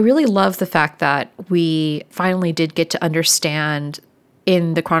I really love the fact that we finally did get to understand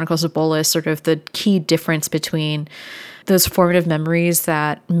in the Chronicles of Bolas sort of the key difference between those formative memories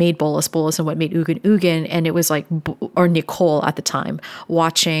that made Bolas and what made Ugin Ugin. And it was like, or Nicole at the time,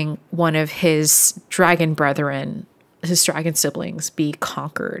 watching one of his dragon brethren, his dragon siblings, be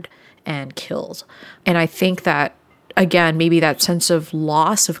conquered and killed. And I think that, again, maybe that sense of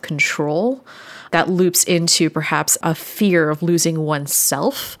loss of control that loops into perhaps a fear of losing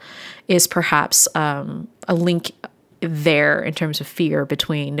oneself is perhaps a link there in terms of fear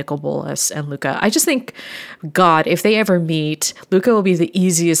between Nicol Bolas and Luca. I just think, God, if they ever meet, Luca will be the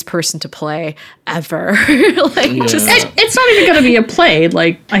easiest person to play ever. It's not even going to be a play.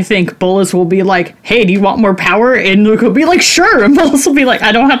 Like, I think Bolas will be like, hey, do you want more power? And Luca will be like, sure. And Bolas will be like,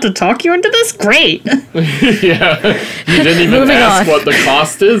 I don't have to talk you into this? Great. Yeah. You didn't even ask what the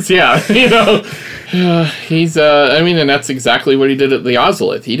cost is? Yeah. He's, and that's exactly what he did at the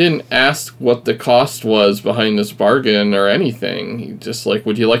Ozolith. He didn't ask what the cost was behind this bargain or anything. He just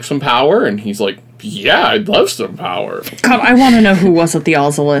would you like some power? And he's like, yeah, I'd love some power. God, I want to know who was at the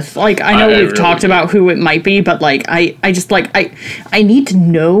Ozolith. I know we've talked about who it might be, but I just I need to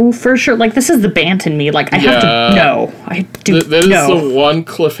know for sure. This is the Bant in me. I have to know. I do know. That is the one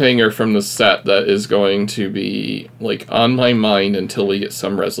cliffhanger from the set that is going to be on my mind until we get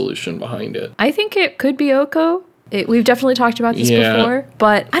some resolution behind it. I think it could be Oko. We've definitely talked about this before,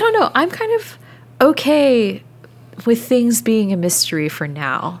 but I don't know. I'm kind of okay with things being a mystery for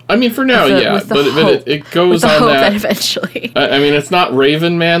now. I mean, for now, but it goes on that eventually. It's not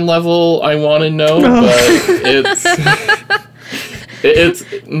Raven Man level. I want to know, but it's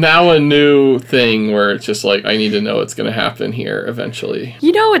now a new thing where it's just I need to know what's going to happen here eventually.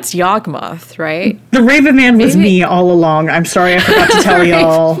 It's Yawgmoth, right? The Raven Man was me all along. I'm sorry, I forgot to tell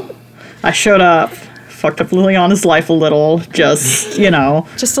y'all. I showed up, fucked up Liliana's life a little, just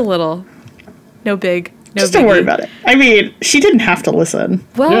a little. No big. No Just don't worry about it. I mean, she didn't have to listen.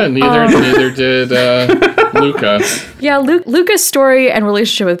 Well, yeah, neither did Luca. Yeah, Luca's story and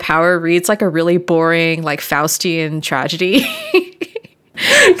relationship with power reads like a really boring, Faustian tragedy.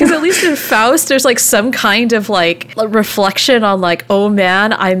 Because at least in Faust, there's some kind of reflection on oh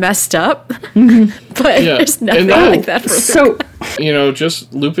man, I messed up. But there's nothing like that for Luca.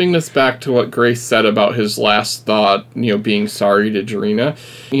 Just looping this back to what Grace said about his last thought, being sorry to Jarina,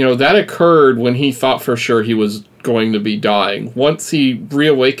 that occurred when he thought for sure he was going to be dying. Once he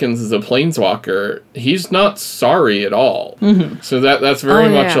reawakens as a planeswalker, he's not sorry at all. Mm-hmm. So that's very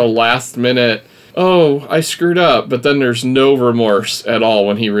much a last minute, oh, I screwed up, but then there's no remorse at all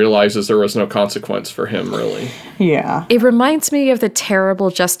when he realizes there was no consequence for him, really. Yeah. It reminds me of the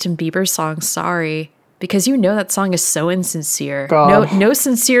terrible Justin Bieber song, Sorry, because that song is so insincere. God. No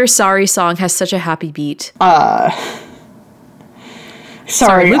sincere sorry song has such a happy beat.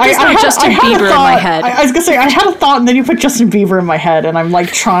 Sorry, Luca's not Justin Bieber in my head. I was gonna say I had a thought, and then you put Justin Bieber in my head, and I'm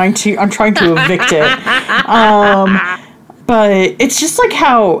trying to evict it. But it's just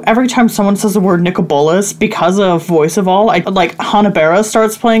how every time someone says the word Nicol Bolas, because of Voice of All, Hanna-Barbera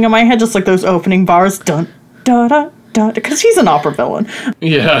starts playing in my head, just those opening bars, dun da da da, because he's an opera villain.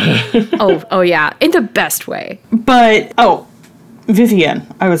 Yeah. oh yeah, in the best way. But Vivienne,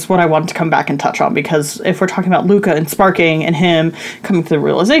 what I wanted to come back and touch on, because if we're talking about Luca and sparking and him coming to the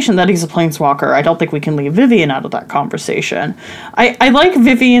realization that he's a planeswalker, I don't think we can leave Vivienne out of that conversation. I like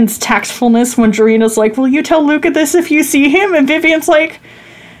Vivienne's tactfulness when Jarina's like, will you tell Luca this if you see him? And Vivienne's like,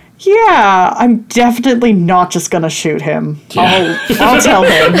 yeah, I'm definitely not just gonna shoot him. Yeah. I'll tell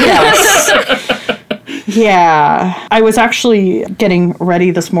him, yes. Yeah. I was actually getting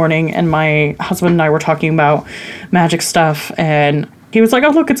ready this morning, and my husband and I were talking about magic stuff, and he was like, oh,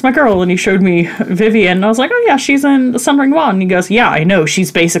 look, it's my girl, and he showed me Vivienne, and I was like, oh, yeah, she's in Sun Ring 1, and he goes, yeah, I know,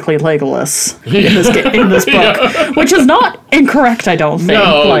 she's basically Legolas in this book, which is not incorrect, I don't think.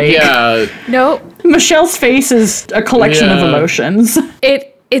 No, No. Michelle's face is a collection of emotions.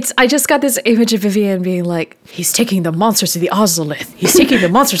 I just got this image of Vivian being like, he's taking the monsters to the Ozolith. He's taking the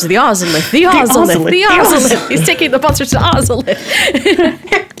monsters to the Ozolith. The Ozolith. The Ozolith. He's taking the monsters to Ozolith.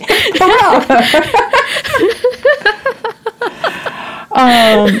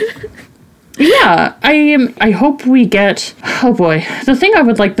 Yeah, I hope we get... Oh boy. The thing I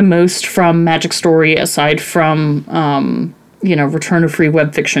would like the most from Magic Story, aside from, return of free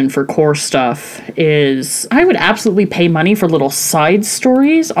web fiction for core stuff, is I would absolutely pay money for little side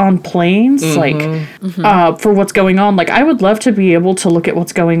stories on planes, for what's going on. Like, I would love to be able to look at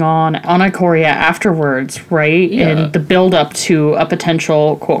what's going on Ikoria afterwards, right? Yeah. And the build up to a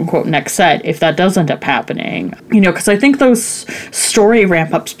potential quote-unquote next set, if that does end up happening. Because I think those story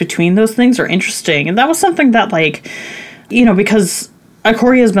ramp-ups between those things are interesting. And that was something that, because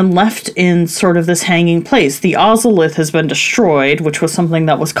Ikoria has been left in sort of this hanging place. The Ozolith has been destroyed, which was something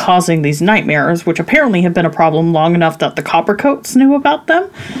that was causing these nightmares, which apparently have been a problem long enough that the Coppercoats knew about them.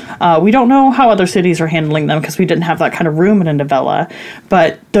 We don't know how other cities are handling them because we didn't have that kind of room in Novella.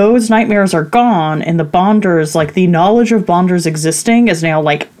 But those nightmares are gone, and the Bonders, the knowledge of Bonders existing is now,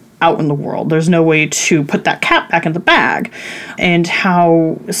 out in the world. There's no way to put that cat back in the bag, and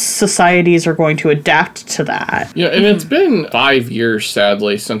how societies are going to adapt to that. Yeah, and it's been 5 years,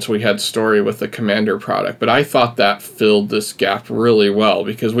 sadly, since we had Story with the Commander product, but I thought that filled this gap really well,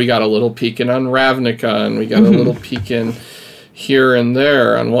 because we got a little peek in on Ravnica, and we got a little peek in here and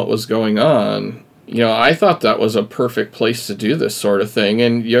there on what was going on. I thought that was a perfect place to do this sort of thing.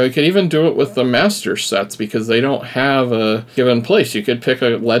 And, you could even do it with the master sets because they don't have a given place. You could pick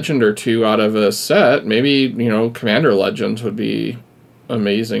a legend or two out of a set. Maybe, Commander Legends would be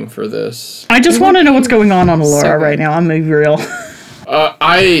amazing for this. I just want to know what's going on Alara right now. I'm going to be real.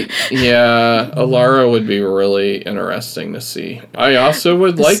 Alara would be really interesting to see. I also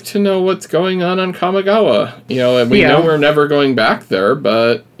would like to know what's going on Kamigawa. And we know we're never going back there,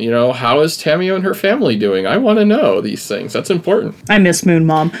 but, how is Tamio and her family doing? I want to know these things. That's important. I miss Moon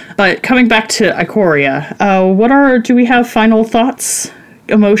Mom. But coming back to Ikoria, do we have final thoughts?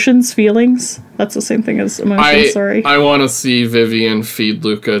 Emotions, feelings? That's the same thing as emotions, sorry. I want to see Vivian feed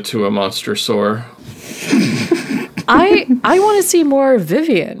Luca to a monster sore. I want to see more of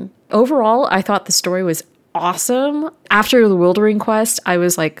Vivian. Overall, I thought the story was awesome. After the Wildering quest, I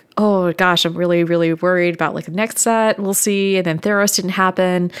was like, oh gosh, I'm really, really worried about the next set. We'll see. And then Theros didn't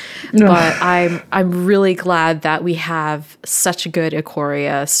happen. But I'm really glad that we have such a good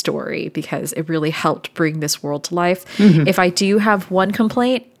Ikoria story because it really helped bring this world to life. Mm-hmm. If I do have one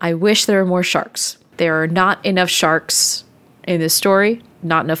complaint, I wish there were more sharks. There are not enough sharks in this story.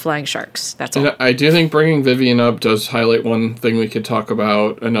 Not enough flying sharks. That's all. And I do think bringing Vivian up does highlight one thing we could talk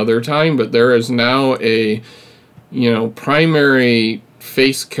about another time, but there is now a, primary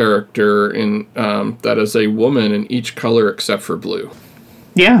face character in that is a woman in each color except for blue.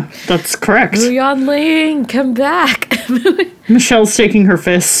 Yeah, that's correct. Muyan Ling, come back. Michelle's shaking her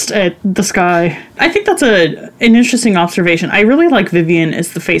fist at the sky. I think that's an interesting observation. I really like Vivian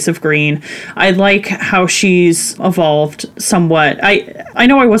as the face of green. I like how she's evolved somewhat. I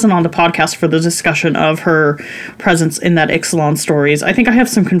know I wasn't on the podcast for the discussion of her presence in that Ixalan stories. I think I have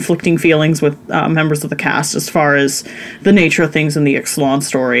some conflicting feelings with members of the cast as far as the nature of things in the Ixalan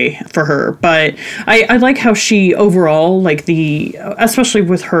story for her. But I like how she overall, especially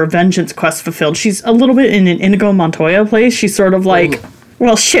with her vengeance quest fulfilled, she's a little bit in an Inigo Montoya place. She's sort of like,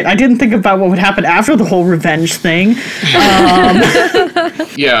 well, shit, I didn't think about what would happen after the whole revenge thing.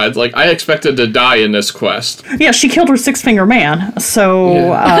 Yeah, it's I expected to die in this quest. Yeah, she killed her six-finger man, so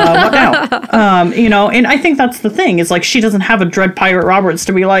what now? And I think that's the thing, is she doesn't have a Dread Pirate Roberts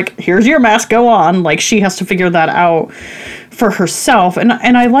to be here's your mask, go on. She has to figure that out for herself. And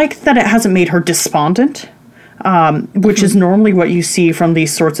I like that it hasn't made her despondent. Which is normally what you see from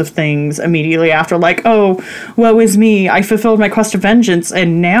these sorts of things immediately after, oh, woe is me, I fulfilled my quest of vengeance,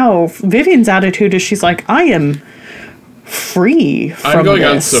 and now Vivian's attitude is she's I am free from I'm going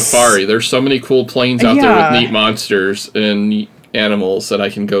this. on safari. There's so many cool planes out there with neat monsters and neat animals that I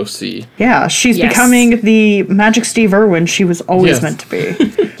can go see. Yeah, she's becoming the Magic Steve Irwin she was always meant to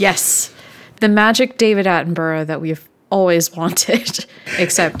be. Yes, the Magic David Attenborough that we've always wanted,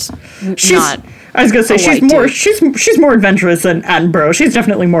 except not. I was gonna say she's more adventurous than Attenborough. She's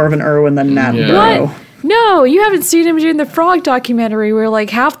definitely more of an Irwin than Attenborough. What? No, you haven't seen him doing the frog documentary where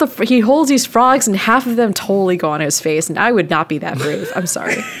he holds these frogs and half of them totally go on his face, and I would not be that brave. I'm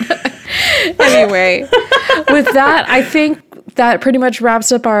sorry. Anyway, with that, I think that pretty much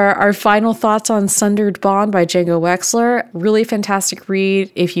wraps up our final thoughts on Sundered Bond by Django Wexler. Really fantastic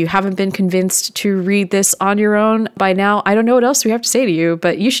read. If you haven't been convinced to read this on your own by now, I don't know what else we have to say to you,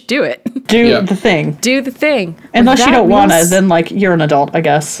 but you should do it. do the thing. Do the thing. Unless you don't want to, means- then, like, you're an adult, I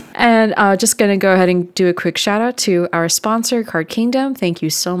guess. And just going to go ahead and do a quick shout out to our sponsor, Card Kingdom. Thank you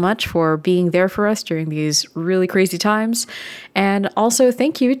so much for being there for us during these really crazy times. And also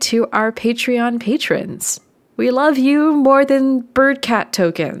thank you to our Patreon patrons. We love you more than bird cat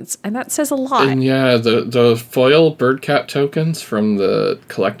tokens, and that says a lot. And yeah, the foil bird cat tokens from the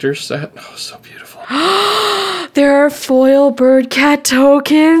collector's set. Oh, so beautiful. There are foil bird cat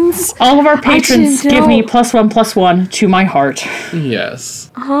tokens. All of our patrons didn't give me know. +1/+1 to my heart. Yes.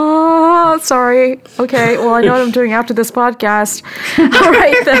 Oh, sorry. Okay, well, I know what I'm doing after this podcast. All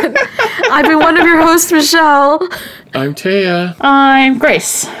right, then. I've been one of your hosts, Michelle. I'm Taya. I'm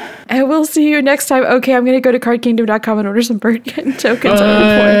Grace. And we'll see you next time. Okay, I'm going to go to cardkingdom.com and order some bird cat tokens.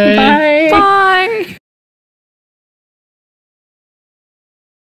 Bye. Bye. Bye.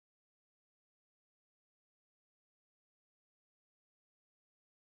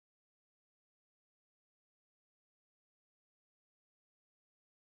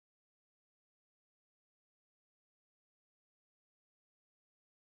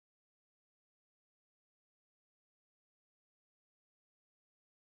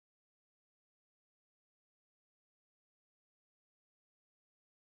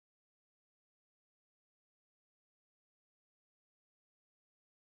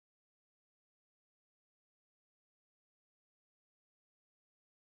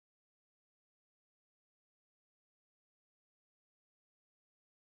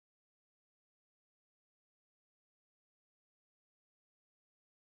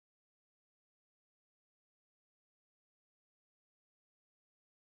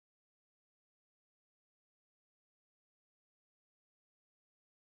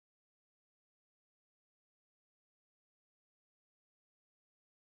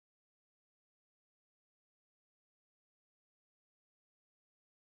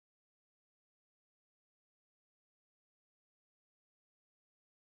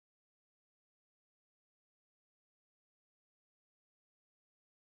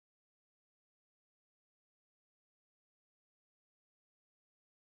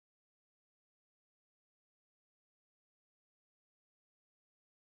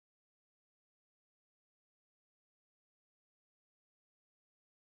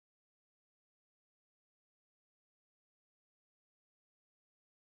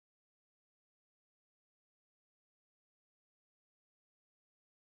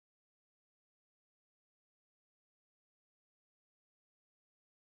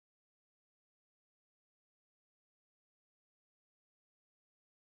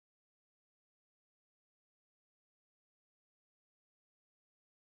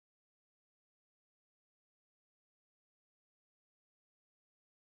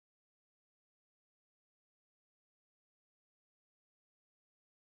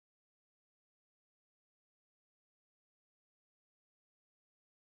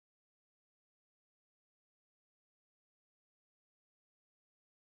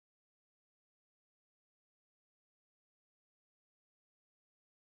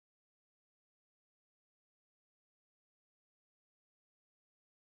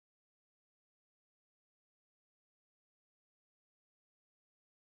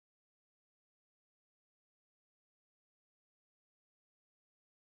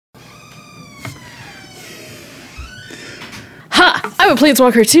 Ha! I'm a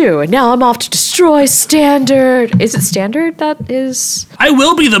planeswalker too, and now I'm off to destroy Standard. Is it Standard that is? I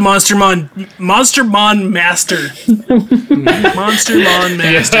will be the Monstermon master. Monstermon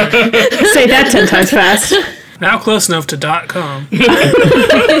master. Say that 10 times fast. Now close enough to .com.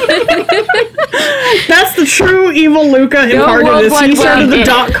 That's the true evil Luca imparted this. He started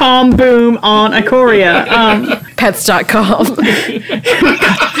the .com boom on Ikoria. Pets.com.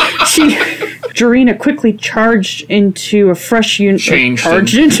 Jarina quickly charged into a fresh unit. Changed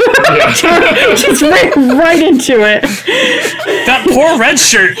Charged him. into it. Just ran right into it. That poor red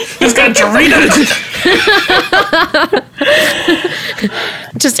shirt has got Jarina.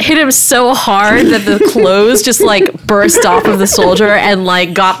 Just hit him so hard that the clothes just like burst off of the soldier and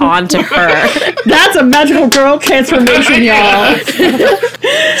like got onto her. That's a magical girl transformation, y'all.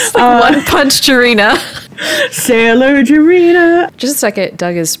 One punch Jarina. Sailor Jarina. Just a second,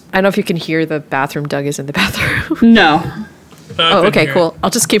 Doug is. I don't know if you can hear the bathroom. Doug is in the bathroom. No. Oh, okay, cool. I'll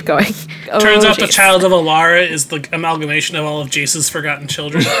just keep going. Turns out the Jace. child of Alara is the amalgamation of all of Jace's forgotten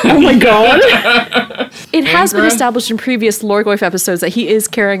children. Oh my god. It has been Angra? established in previous Lorgoyf episodes that he is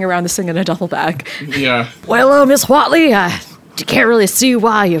carrying around this thing in a duffel bag. Yeah. Well, Miss Watley, you can't really see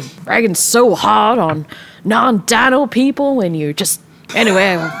why you're bragging so hard on non-dino people when you just... Anyway,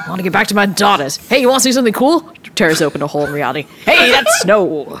 I want to get back to my daughters. Hey, you want to see something cool? tears open a hole in reality. Hey, that's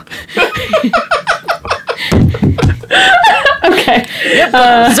snow. Okay.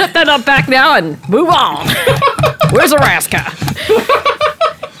 Zip that up back now and move on. Where's Araska?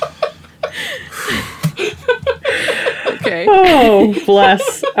 Okay. Oh,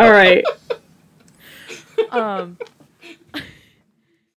 bless. All right.